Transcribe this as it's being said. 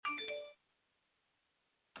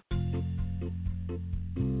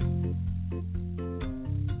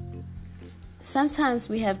Sometimes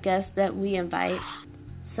we have guests that we invite,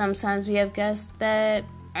 sometimes we have guests that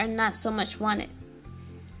are not so much wanted.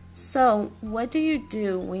 So, what do you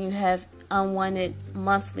do when you have unwanted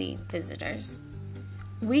monthly visitors?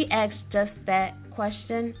 We asked just that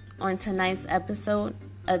question on tonight's episode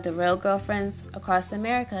of The Real Girlfriends Across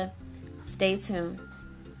America. Stay tuned.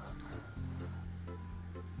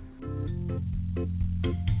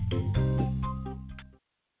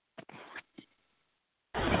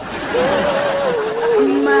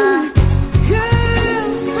 My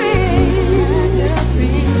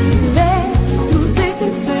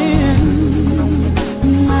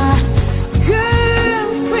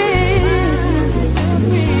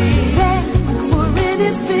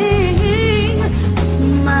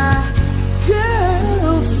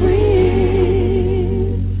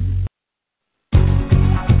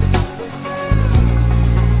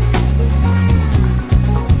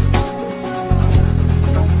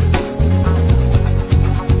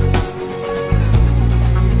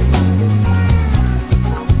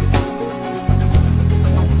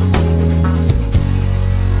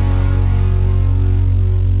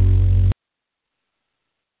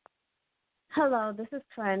Hello, this is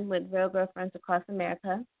Trent with Real Girlfriends Across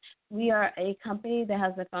America. We are a company that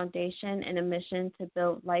has a foundation and a mission to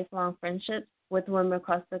build lifelong friendships with women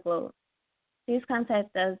across the globe. Please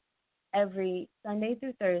contact us every Sunday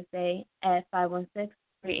through Thursday at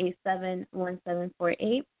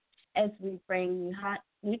 516-387-1748 as we bring you hot,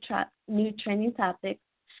 new trending topics.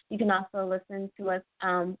 You can also listen to us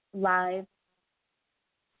live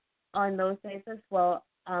on those days as well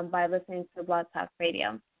by listening to Blog Talk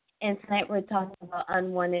Radio. And tonight we're talking about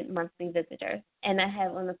unwanted monthly visitors. And I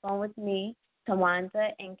have on the phone with me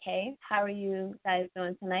Tawanda and Kay. How are you guys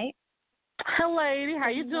doing tonight? Hello, lady. How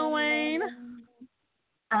you doing?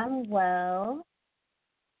 I'm well.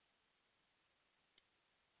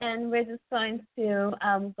 And we're just going to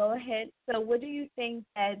go ahead. So what do you think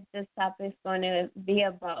that this topic is going to be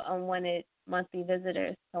about, unwanted monthly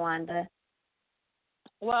visitors, Tawanda?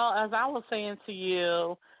 Well, as I was saying to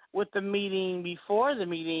you with the meeting, before the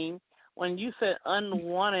meeting, when you said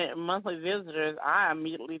unwanted monthly visitors, I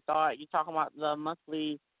immediately thought you're talking about the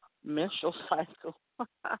monthly menstrual cycle.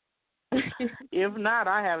 If not,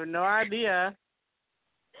 I have no idea.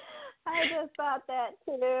 I just thought that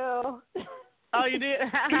too. Oh, you did?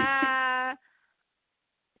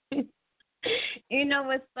 You know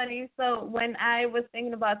what's funny? So when I was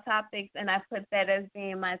thinking about topics and I put that as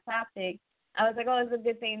being my topic, I was like, oh, it's a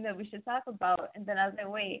good thing that we should talk about. And then I was like,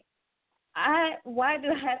 wait, why do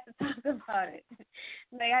I have to talk about it?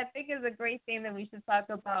 Like, I think it's a great thing that we should talk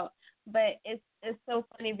about. But it's so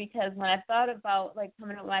funny because when I thought about, like,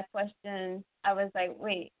 coming up with my questions, I was like,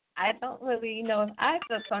 wait, I don't really know if I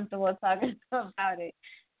feel comfortable talking about it.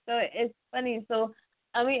 So it's funny. So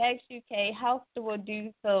let me ask you, Kay, how comfortable do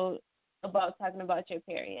you feel about talking about your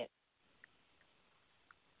period?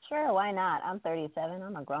 Sure, why not? I'm 37.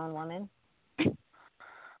 I'm a grown woman.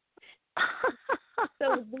 So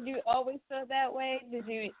did you always feel that way? Did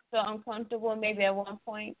you feel uncomfortable maybe at one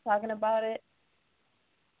point talking about it?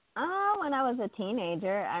 When I was a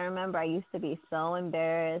teenager, I remember I used to be so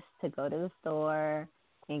embarrassed to go to the store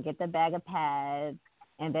and get the bag of pads,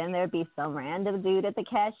 and then there'd be some random dude at the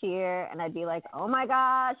cashier, and I'd be like, oh, my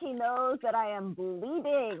gosh, he knows that I am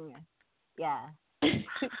bleeding. Yeah.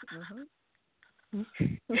 Mm-hmm.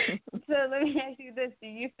 So let me ask you this. Do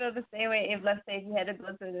you feel the same way if, let's say, if you had to go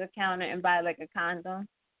to the counter and buy, like, a condom?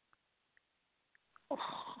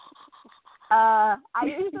 I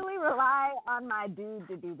usually rely on my dude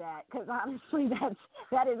to do that because, honestly,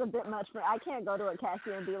 that is a bit much. I can't go to a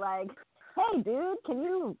cashier and be like, hey, dude, can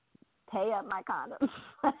you pay up my condoms?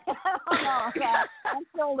 I don't know. Okay? I'm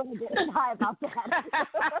still a little bit shy about that.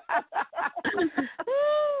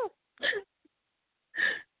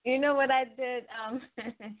 You know what I did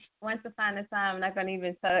once upon a time? I'm not going to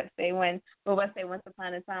even say when, but let's say once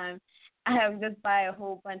upon a time, I would just buy a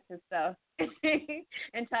whole bunch of stuff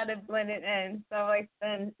and try to blend it in. So I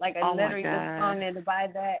spent like literally just on there to buy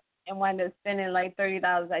that and wound up spending like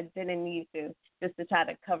 $30 I didn't need to just to try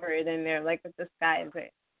to cover it in there, like with disguise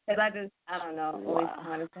it. Because I don't know, always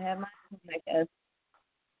wanted to have my own, I guess.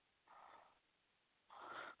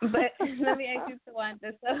 But let me ask you,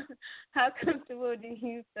 Tawanda, so how comfortable do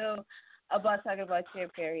you feel about talking about your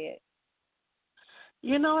period?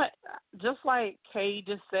 You know what? Just like Kay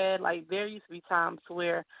just said, like there used to be times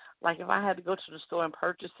where, like if I had to go to the store and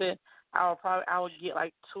purchase it, I would get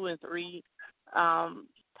like 2 and 3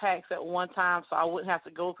 packs at one time, so I wouldn't have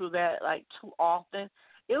to go through that like too often.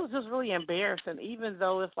 It was just really embarrassing, even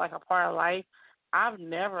though it's like a part of life. I've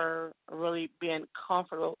never really been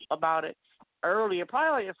comfortable about it. earlier,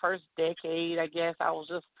 probably like the first decade, I guess, I was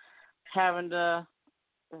just having to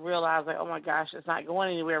realize like, oh my gosh, it's not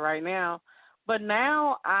going anywhere right now. But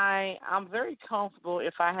now I'm very comfortable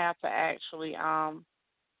if I have to actually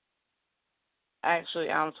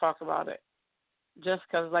talk about it, just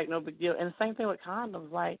 'cause like no big deal. And the same thing with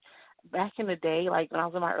condoms. Like back in the day, like when I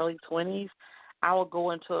was in my early 20s, I would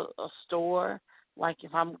go into a store. Like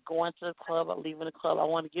if I'm going to the club or leaving the club, I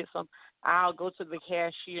want to get some. I'll go to the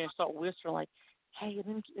cashier and start whispering like, "Hey, let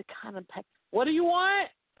me get the condom pack. What do you want?"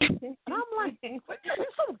 And I'm like,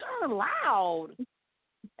 "It's so darn loud."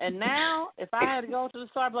 And now, if I had to go to the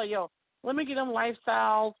store, I'd be like, "Yo, let me get them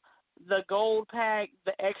Lifestyles, the gold pack,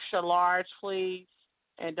 the extra large, please,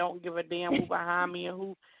 and don't give a damn who behind me and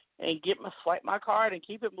who, and swipe my card and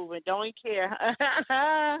keep it moving. Don't even care."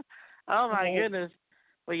 Oh my goodness!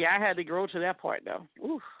 But yeah, I had to grow to that part though.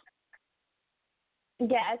 Oof.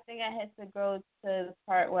 Yeah, I think I had to grow to the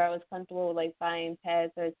part where I was comfortable with like buying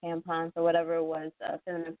pads or tampons or whatever it was,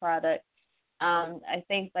 feminine product. I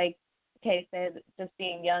think like Kay said, just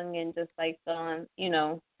being young and just like feeling,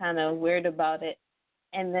 kind of weird about it.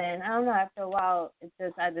 And then I don't know, after a while,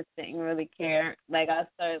 I just didn't really care. Like I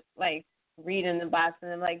start like reading the box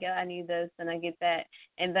and I'm like, yeah, I need this and I get that.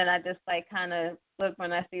 And then I just like kind of look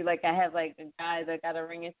when I see like I have like a guy that got to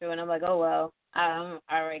ring it through and I'm like, oh well, I'm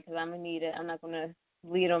all right because I'm gonna need it. I'm not gonna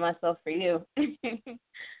bleed on myself for you.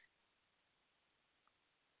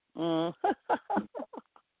 Mm.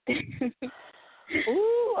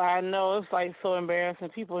 Ooh, I know it's like so embarrassing.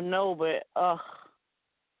 People know, but ugh.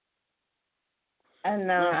 I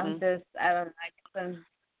know. Mm-hmm. I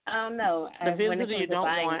don't know. The When it visitor comes you to don't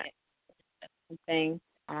buying want. thing.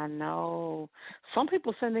 I know. Some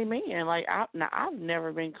people send they man. Like I've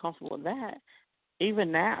never been comfortable with that.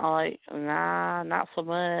 Even now, like nah, not so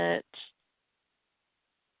much.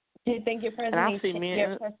 Do you think your And I see your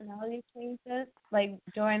men. personality changes like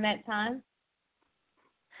during that time?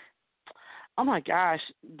 Oh my gosh,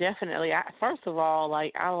 definitely. First of all,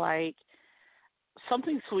 like I like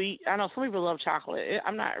something sweet. I know some people love chocolate.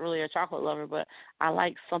 I'm not really a chocolate lover, but I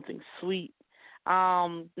like something sweet.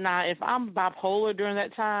 Now if I'm bipolar during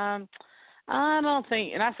that time, I don't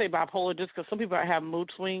think, and I say bipolar just because some people have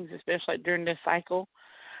mood swings, especially like during this cycle.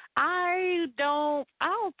 I don't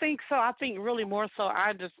think so. I think really more so.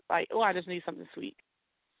 I just like, oh, I just need something sweet.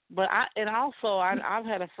 But I've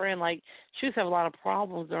had a friend like she used to have a lot of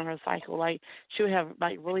problems during her cycle. Like she would have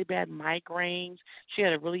like really bad migraines. She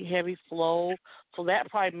had a really heavy flow, so that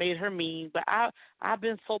probably made her mean. But I've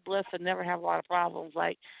been so blessed to never have a lot of problems.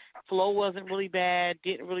 Like flow wasn't really bad.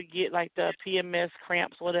 Didn't really get like the PMS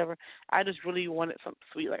cramps or whatever. I just really wanted something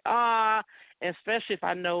sweet, like and especially if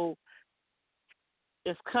I know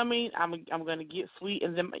it's coming, I'm gonna get sweet,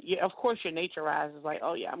 and then yeah, of course your nature rises like,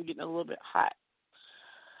 oh yeah, I'm getting a little bit hot.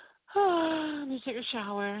 Let me take a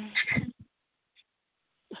shower.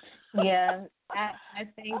 Yeah, I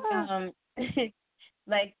think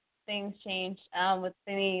like things change with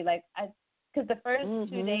me. Like because the first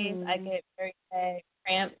 2 days I get very bad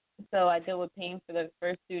cramps, so I deal with pain for the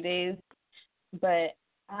first 2 days. But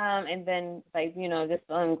and then like just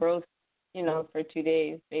feeling gross, for 2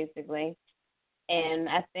 days basically. And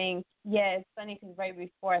I think, yeah, it's funny because right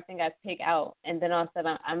before I think I pig out, and then all of a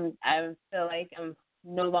sudden I feel like I'm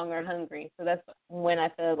no longer hungry. So that's when I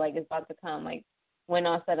feel like it's about to come. Like when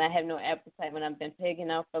all of a sudden I have no appetite when I've been pigging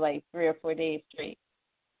out for like 3 or 4 days straight.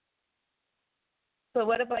 So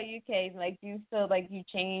what about you, Kay? Like, do you feel like you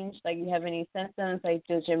change? Like, you have any symptoms? Like,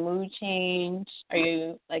 does your mood change? Are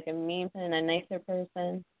you like a mean person, a nicer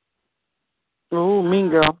person? Oh, mean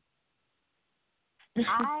girl.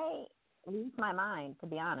 I lose my mind, to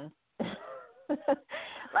be honest.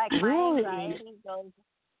 Like my Really? anxiety goes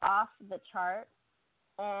off the chart,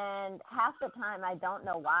 and half the time I don't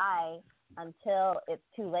know why until it's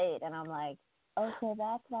too late, and I'm like, okay,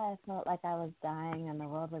 that's why I felt like I was dying and the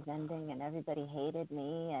world was ending and everybody hated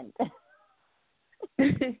me,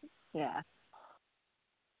 and yeah.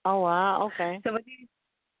 Oh wow. Okay. So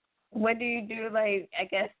what do you do? Like, I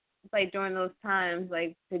guess like during those times,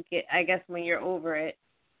 like to get, I guess when you're over it.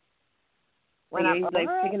 When Like, I'm are you like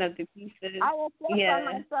over it, picking up the pieces? I reflect on Yeah.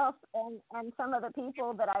 myself and some of the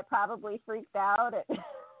people that I probably freaked out.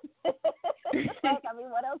 Like, I mean,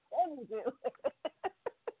 what else can you do?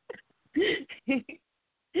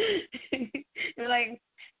 You're like,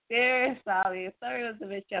 there, Sally. Sorry, it was a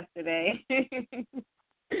bit yesterday.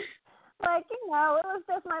 Like, it was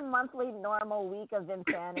just my monthly normal week of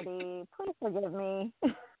insanity. Please forgive me.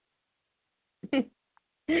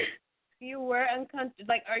 You were uncomfortable.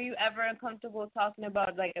 Like, are you ever uncomfortable talking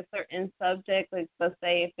about like a certain subject? Like, let's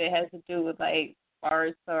say if it has to do with like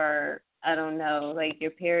farts or I don't know, like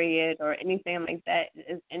your period or anything like that?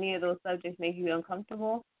 Is any of those subjects make you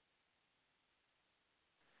uncomfortable?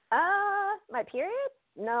 My period?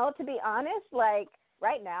 No, to be honest, like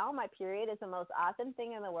right now, my period is the most awesome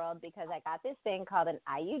thing in the world because I got this thing called an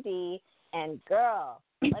IUD. And girl,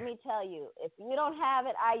 let me tell you, if you don't have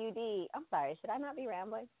an IUD, I'm sorry, should I not be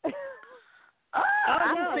rambling?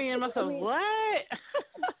 I'm seeing myself, what?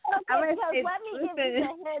 Okay, because let me give you the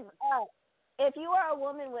heads up. If you are a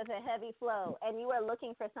woman with a heavy flow and you are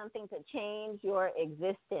looking for something to change your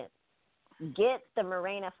existence, get the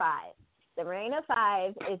Mirena 5. The Mirena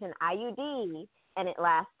 5 is an IUD, and it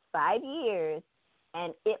lasts 5 years,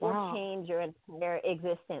 and it will change your entire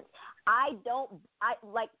existence.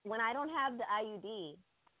 When I don't have the IUD,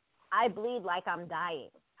 I bleed like I'm dying.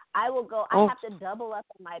 I have to double up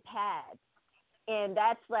on my pads. And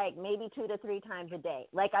that's like maybe 2 to 3 times a day.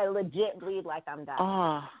 Like I legit bleed like I'm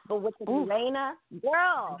dying. But with the Mirena, girl,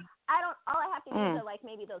 all I have to use are like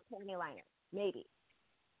maybe those panty liners. Maybe.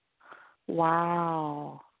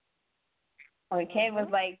 Wow. Okay, was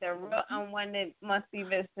like the real unwanted monthly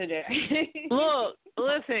visitor. Look,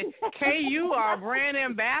 listen, Kay, you are a brand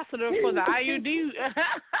ambassador for the IUD.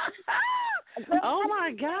 Oh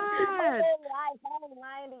my God! I'm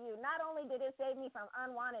lying to you. Not only did it save me from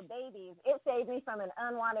unwanted babies, it saved me from an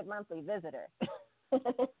unwanted monthly visitor.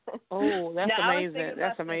 Oh, that's amazing!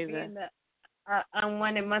 That's amazing. Being the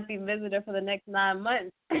unwanted monthly visitor for the next 9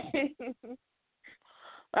 months.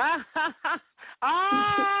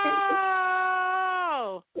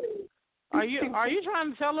 Oh! Are you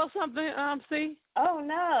trying to tell us something, C? Oh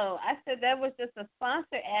no! I said that was just a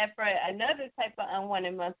sponsored ad for another type of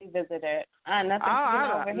unwanted monthly visitor. Nothing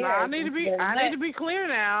over here. I need to be clear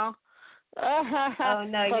now. Oh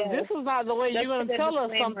no! Yeah. This is not the way you're going to tell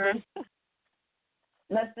us something.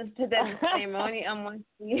 Let's just put that disclaimer. Only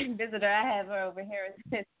unwanted visitor I have over here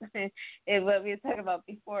is what we were talking about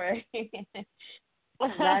before.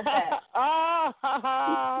 Not that.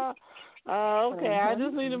 Okay. I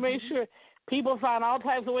just need to make sure. People find all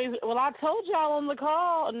types of ways. Well, I told y'all on the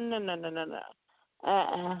call. No.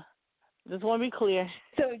 Just want to be clear.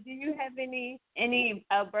 So, do you have any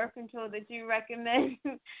birth control that you recommend?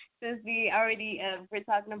 Since we already we're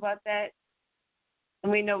talking about that,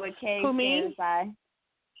 and we know what Kay stands by.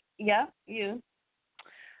 Yeah, you.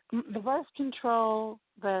 The birth control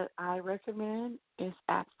that I recommend is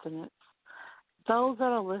abstinence. Those that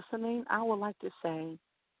are listening, I would like to say,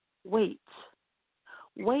 wait.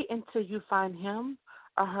 Wait until you find him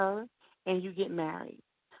or her and you get married.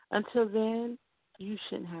 Until then, you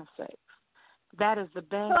shouldn't have sex. That is the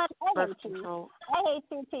best birth control. I hate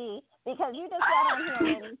you, T, because you just got on here and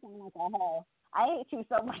made me sound like a hoe. I hate you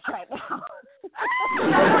so much right now.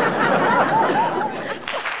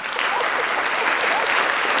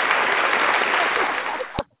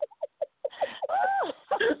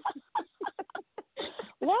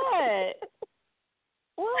 What?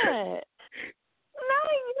 No,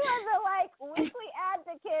 you as a weekly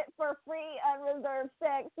advocate for free unreserved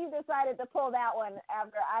sex, you decided to pull that one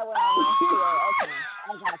after I went on my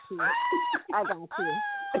spiel. Okay, I got you.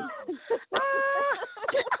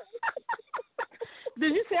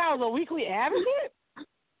 Did you say I was a weekly advocate?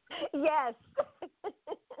 Yes.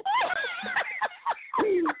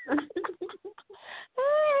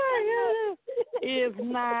 If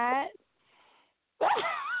not.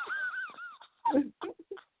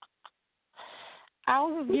 I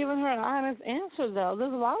was just giving her an honest answer, though.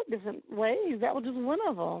 There's a lot of different ways. That was just one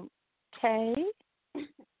of them. Okay.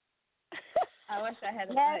 I wish I had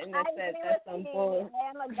a button that said that's some bull. I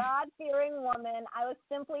am a God-fearing woman. I was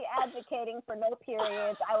simply advocating for no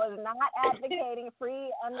periods. I was not advocating free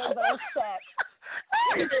unreserved sex.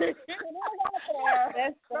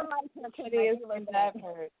 That's from my funniest thing I've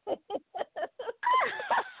heard.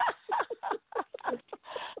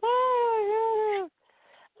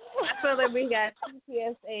 I feel like we got 2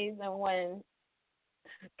 PSAs in one.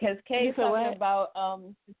 Because Kay's talking about,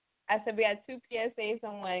 I said we had 2 PSAs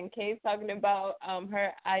in one. Kay's talking about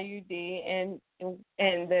her IUD and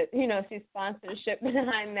the, she's sponsorship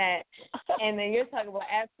behind that. And then you're talking about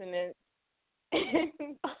abstinence.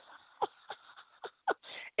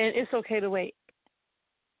 And it's okay to wait.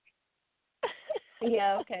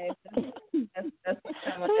 Yeah, okay. That's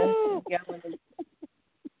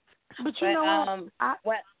But you know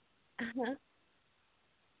what?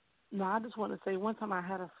 No, I just want to say one time I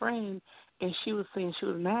had a friend and she was saying she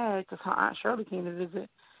was mad because her Aunt Shirley came to visit,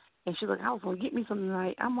 and she's like, I was going to get me something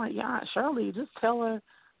tonight. I'm like, yeah, Aunt Shirley, just tell her,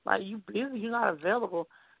 like, you busy, you're not available.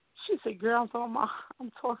 She said, girl, I'm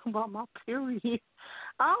talking about my period.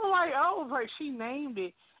 I'm like, oh, like she named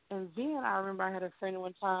it. And then I remember I had a friend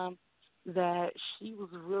one time, that she was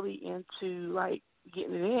really into like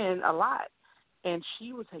getting it in a lot, and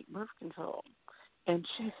she would take birth control. And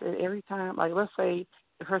she said every time, like let's say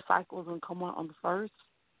if her cycle was gonna come on the first,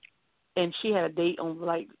 and she had a date on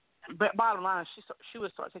like, but bottom line, she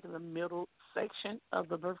would start taking the middle section of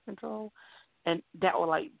the birth control, and that would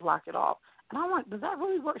like block it off. And I'm like, does that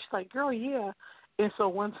really work? She's like, girl, yeah. And so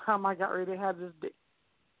one time I got ready to have this date.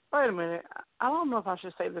 Wait a minute, I don't know if I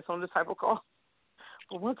should say this on this type of call,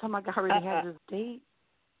 but one time I got ready to have this date.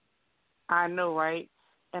 I know, right?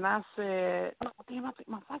 And I said, oh, damn, I think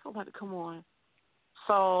my cycle about to come on.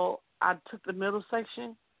 So I took the middle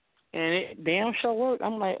section, and it damn sure worked.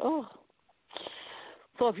 I'm like, oh.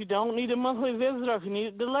 So if you don't need a monthly visit or if you need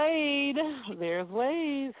it delayed, there's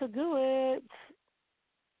ways to do it.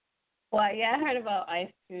 Well, yeah, I heard about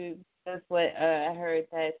ice cubes. That's what I heard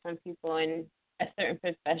that some people in a certain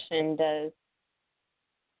profession does.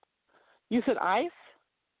 You said ice?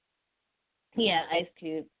 Yeah, ice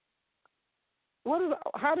cubes. What do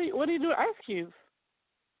you do with ice cubes?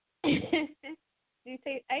 You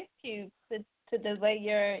take ice cubes to delay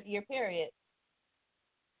your period.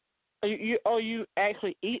 You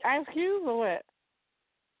actually eat ice cubes or what?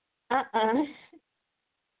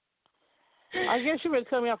 I guess you better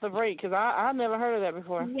tell me off the break because I never heard of that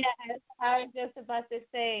before. Yes, I was just about to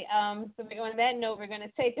say. So on that note, we're going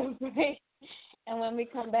to take a break, and when we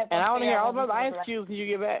come back, and I want to hear all about the ice cubes when you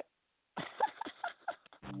get back.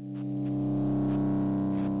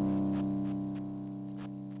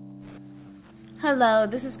 Hello,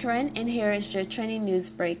 this is Corinne, and here is your trending news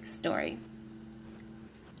break story.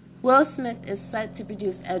 Will Smith is set to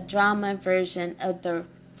produce a drama version of The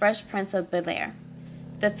Fresh Prince of Bel-Air.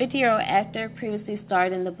 The 50-year-old actor previously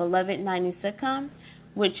starred in the beloved 90s sitcom,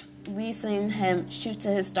 which we've seen him shoot to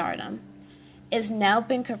his stardom. It's now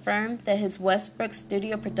been confirmed that his Westbrook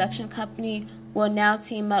studio production company will now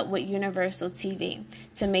team up with Universal TV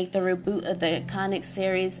to make the reboot of the iconic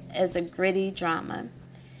series as a gritty drama.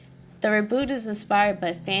 The reboot is inspired by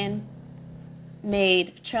a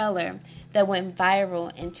fan-made trailer that went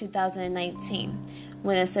viral in 2019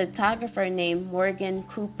 when a cinematographer named Morgan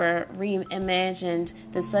Cooper reimagined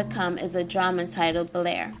the sitcom as a drama titled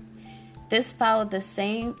Bel-Air. This followed the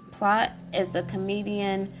same plot as the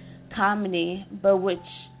comedian comedy, but with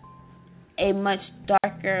a much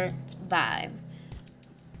darker vibe.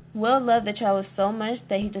 Will loved the trailer so much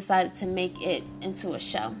that he decided to make it into a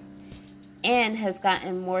show, and has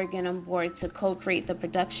gotten Morgan on board to co-create the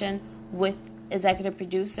production with executive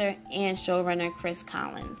producer and showrunner Chris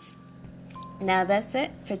Collins. Now that's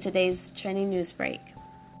it for today's trending news break.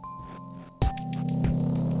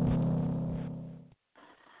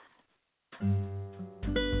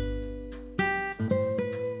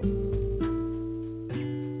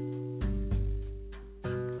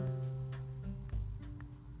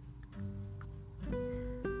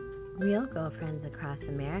 Real Girlfriends Across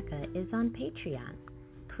America is on Patreon.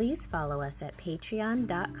 Please follow us at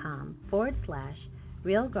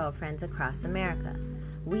patreon.com/Real Girlfriends Across America.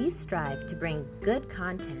 We strive to bring good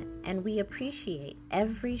content, and we appreciate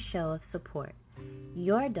every show of support.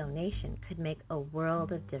 Your donation could make a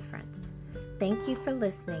world of difference. Thank you for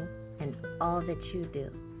listening and all that you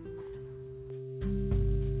do.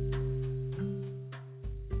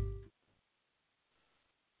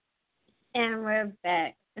 And we're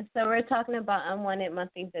back. And so we're talking about unwanted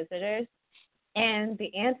monthly visitors. And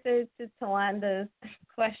the answer to Tawanda's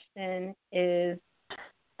question is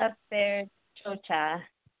up there, chocha.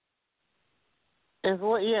 Is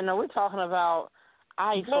what? Yeah, no, we're talking about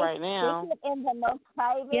ice right now. Is it in the most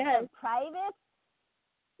private of private?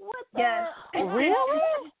 What the? Yes.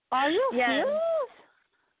 Really? Are you serious?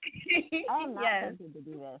 I'm not tempted to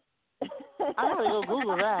do this. I gotta go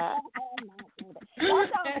Google that. That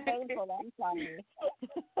sounds painful. I'm sorry.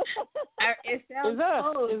 It sounds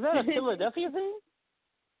is that a Philadelphia thing?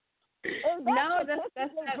 No,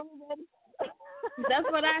 that's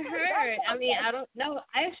what I heard. I mean, I don't know.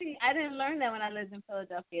 I didn't learn that when I lived in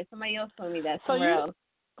Philadelphia. Somebody else told me that somewhere else.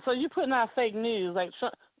 So you putting out fake news, like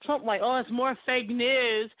Trump, like, oh, it's more fake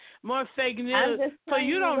news, more fake news. So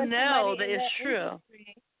you don't know that it's true.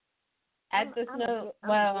 I just know.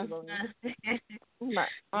 Well,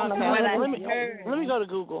 let me go to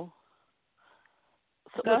Google.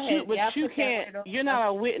 So, go ahead. You can't. You're not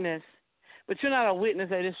a witness. But you're not a witness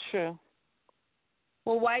that it's true.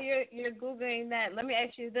 Well, while you're googling that, let me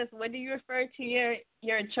ask you this: what do you refer to your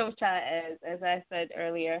chocha as I said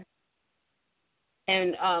earlier?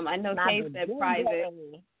 And I know Kay said private.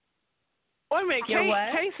 Wait a minute,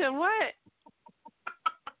 Kay said what?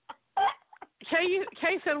 Kay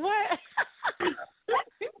said what?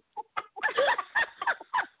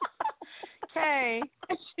 Kay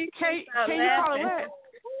Kay, you call it what?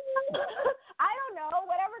 I don't know.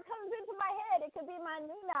 Whatever comes into my head. It could be my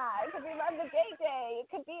Nina. It could be my JJ. It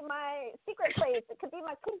could be my secret place. It could be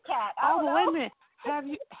my Kit Kat. Oh, wait a minute. Have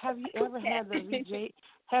you ever had the VJ?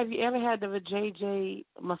 Have you ever had the JJ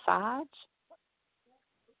massage?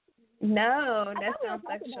 No, that sounds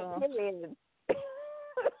sexual.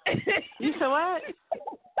 You said what?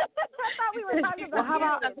 I thought we were talking about.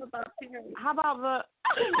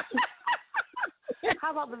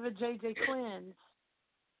 How about the JJ cleanse?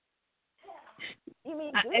 You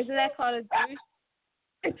mean isn't that called a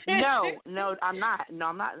douche? No, I'm not. No,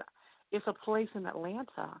 I'm not. It's a place in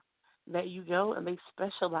Atlanta that you go and they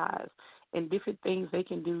specialize in different things they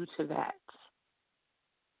can do to that.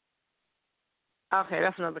 Okay,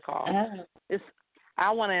 that's another call.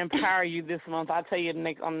 I want to empower you this month. I'll tell you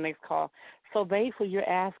on the next call. So basically, you're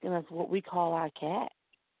asking us what we call our cat.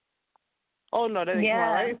 Oh no, that ain't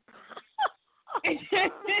right.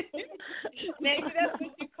 Maybe that's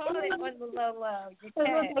what you call it on the low.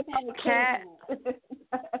 Your cat.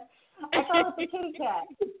 I call it the kitty cat.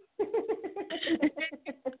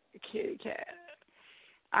 Kitty cat.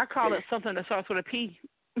 I call it something that starts with a P.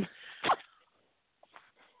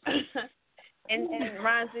 and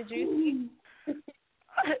rhymes with juicy.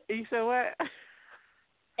 You said what?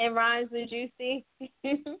 And rhymes with juicy.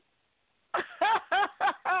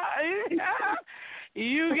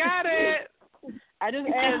 You got it. I just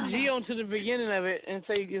added G onto the beginning of it and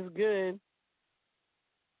say it's good.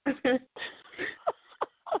 So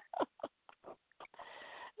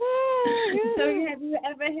have you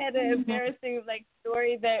ever had an embarrassing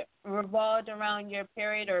story that revolved around your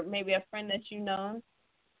period or maybe a friend that you know?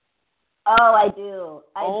 Oh, I do.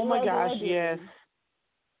 My gosh, yes.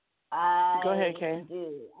 Go ahead, Kay.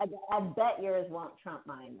 Do. I bet yours won't trump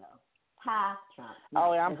mine, though. Ha, Trump.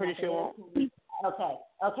 Oh, yeah, I'm pretty sure it won't.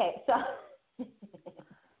 Okay, so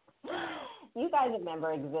you guys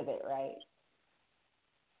remember Exhibit, right?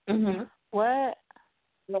 Mhm. What?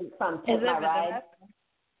 From Pimp My Ride?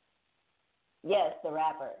 Yes, the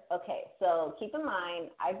rapper. Okay, so keep in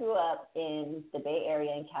mind, I grew up in the Bay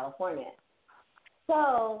Area in California.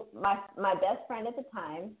 So my best friend at the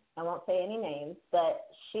time, I won't say any names, but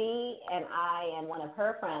she and I and one of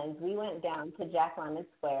her friends, we went down to Jack London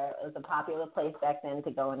Square. It was a popular place back then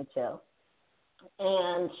to go and chill.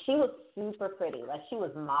 And she was super pretty. She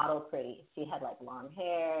was model pretty. She had, long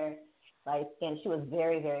hair, light skin. She was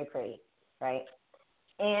very, very pretty, right?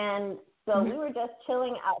 And so we were just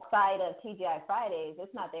chilling outside of TGI Fridays.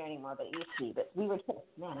 It's not there anymore, but it used to be. But we were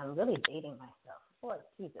man, I'm really dating myself. Boy,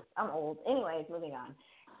 Jesus, I'm old. Anyways, moving on.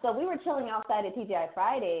 So we were chilling outside of TGI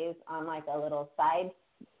Fridays on a little side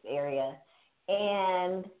area,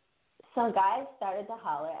 and some guys started to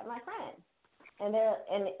holler at my friend. And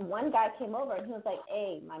one guy came over and he was like,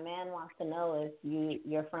 "Hey, my man wants to know if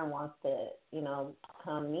your friend wants to,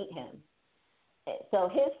 come meet him." So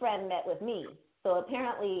his friend met with me. So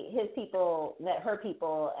apparently his people met her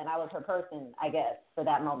people, and I was her person, I guess, for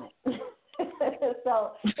that moment.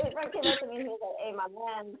 So his friend came up to me and he was like, "Hey, my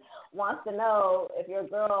man wants to know if your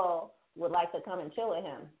girl would like to come and chill with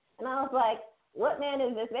him." And I was like, "What man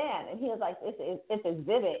is this man?" And he was like, it's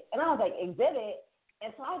Exhibit. And I was like, "Exhibit?"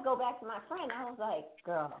 And so I go back to my friend. I was like,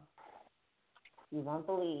 "Girl, you won't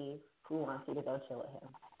believe who wants you to go chill with him."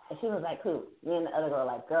 And she was like, "Who?" Me and the other girl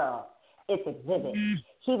like, "Girl, it's Exhibit.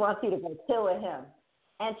 He wants you to go chill with him."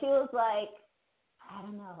 And she was like, I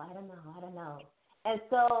don't know. And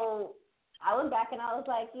so I went back and I was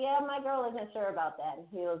like, "Yeah, my girl isn't sure about that." And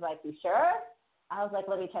he was like, "You sure?" I was like,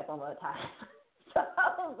 "Let me check one more time." So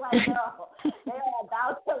I was like, "Girl, they're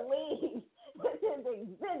about to leave. This is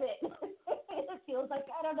Exhibit." She was like,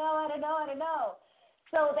 I don't know.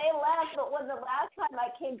 So they left, but when the last time I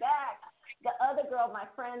came back, the other girl, my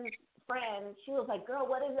friend, she was like, "Girl,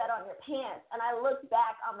 what is that on your pants?" And I looked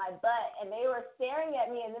back on my butt, and they were staring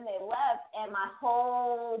at me, and then they left, and my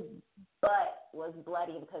whole butt was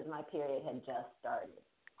bloody because my period had just started.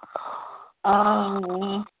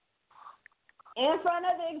 Oh. In front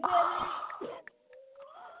of the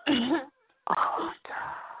Exhibit.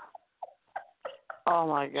 Oh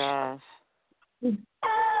my gosh.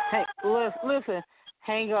 Hey, listen,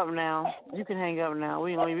 hang up now. You can hang up now.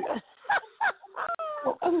 We don't even.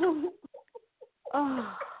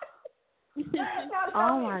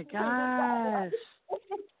 Oh my gosh.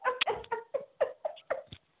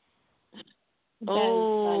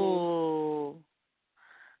 Oh,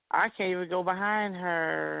 I can't even go behind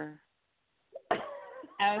her.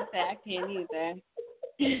 I would say I can't either.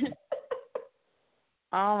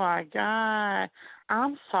 Oh my God.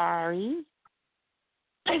 I'm sorry.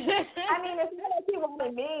 I mean, it's not like he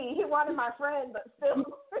wanted me. He wanted my friend, but still.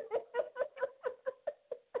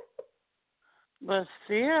 But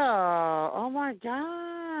still, oh my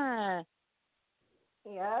God.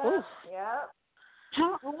 Yeah, Oof. yeah.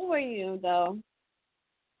 How old were you though?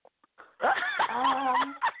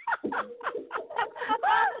 Um,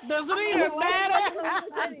 Does it even matter?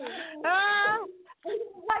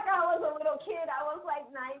 like I was a little kid. I was like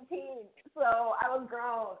 19, so I was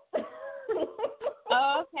grown.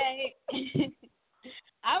 Oh, okay.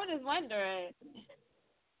 I was just wondering.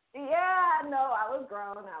 Yeah, no, I was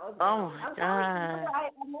grown. Oh my I'm God.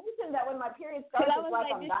 sorry, I mentioned that when my period starts, I it's was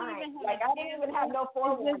like like, I'm did she dying. even have Like a I didn't even have no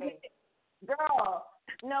forewarning. chance? Girl,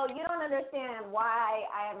 no, you don't understand why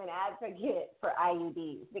I am an advocate for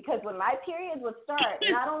IUDs. Because when my period would start,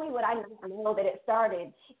 not only would I not know that it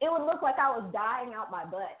started, it would look like I was dying out my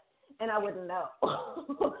butt, and I wouldn't know.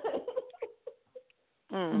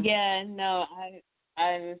 Yeah, no, I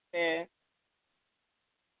understand.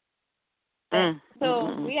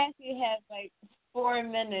 So we actually have like 4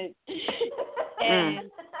 minutes,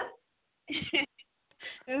 and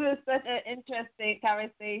this was such an interesting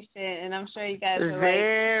conversation, and I'm sure you guys are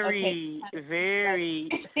very, like, okay. very.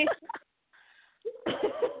 You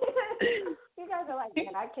guys are like,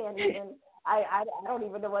 man, I can't even. I don't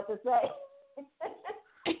even know what to say.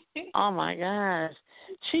 Oh my gosh,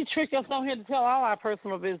 she tricked us on here to tell all our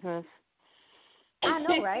personal business. I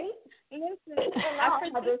know, right? Listen, I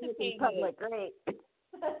my business in public, great.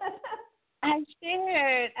 I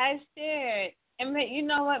shared. And you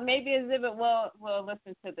know what? Maybe Exhibit will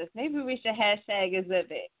listen to this. Maybe we should hashtag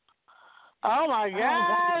Exhibit. Oh my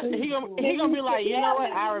gosh, he gonna be like, you know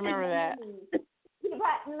what? I remember that.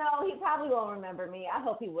 No, he probably won't remember me. I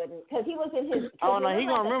hope he wouldn't, because he was in his. Oh no, he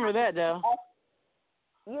gonna remember that though.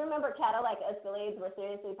 You remember Cadillac Escalades were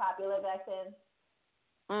seriously popular back then?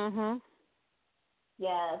 Mhm.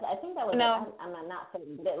 Yes, I think that was. No. I'm not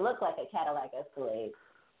certain, but it looked like a Cadillac Escalade.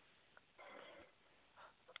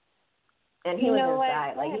 And he was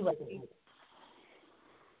inside, like he wasn't.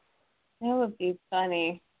 That would be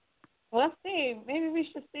funny. We'll see. Maybe we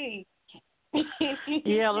should see.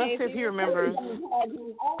 Yeah, let's see if he remembers.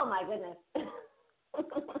 Oh my goodness.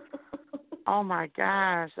 Oh my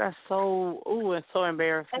gosh, that's so it's so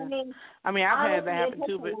embarrassing. I mean, I've had that happen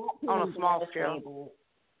too, but on a small scale.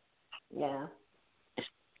 Yeah.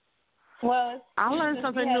 Well, I learned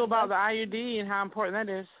something new about the IUD and how important that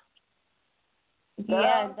is.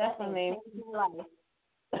 Yeah, definitely.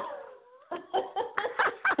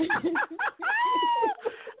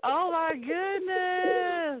 Oh my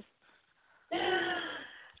goodness.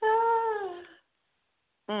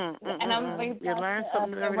 And I'm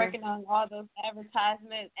working on all those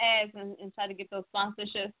advertisement ads and try to get those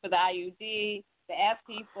sponsorships for the IUD, the app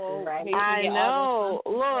people. Right. I know.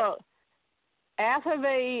 Look, after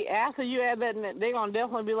you add that, they're gonna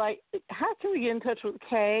definitely be like, how can we get in touch with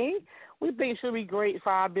Kay? We think she'll be great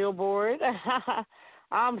for our billboard.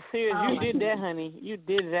 I'm serious. You did that, honey. You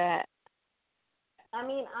did that. I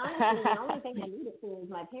mean, honestly, the only thing I need it for is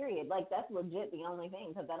my period. Like, that's legit the only thing,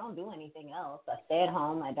 because I don't do anything else. I stay at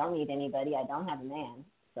home. I don't need anybody. I don't have a man.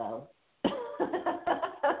 So.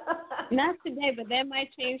 Not today, but that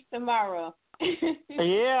might change tomorrow.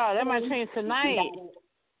 Yeah, that might change tonight.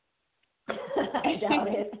 I doubt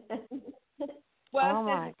it. Well, oh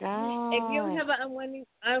my God! If you have an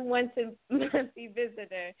unwanted monthly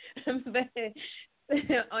visitor, but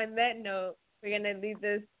on that note, we're gonna leave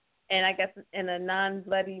this, and I guess in a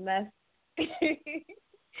non-bloody mess.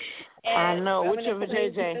 I know. Which of a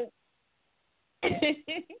JJ?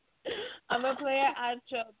 I'm gonna play our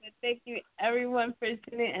outro, but thank you everyone for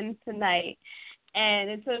tuning in tonight. And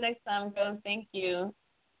until next time, girls, thank you.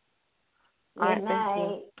 Good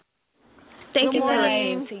night. Thank you for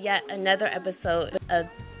listening to yet another episode of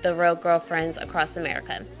The Real Girlfriends Across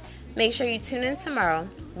America. Make sure you tune in tomorrow.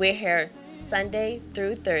 We're here Sunday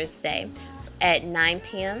through Thursday at 9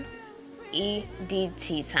 p.m.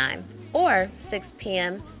 EDT time or 6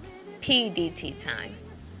 p.m. PDT time.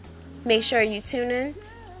 Make sure you tune in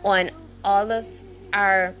on all of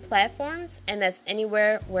our platforms, and that's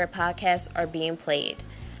anywhere where podcasts are being played.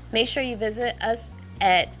 Make sure you visit us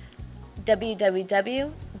at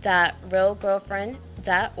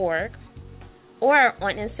www.realgirlfriend.org or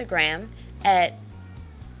on Instagram at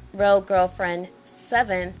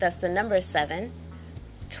realgirlfriend7, that's the number 7,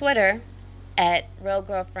 Twitter at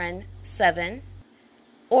realgirlfriend7,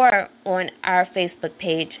 or on our Facebook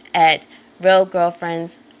page at Real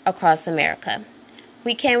Girlfriends Across America.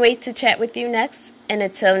 We can't wait to chat with you next, and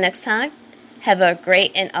until next time, have a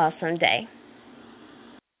great and awesome day.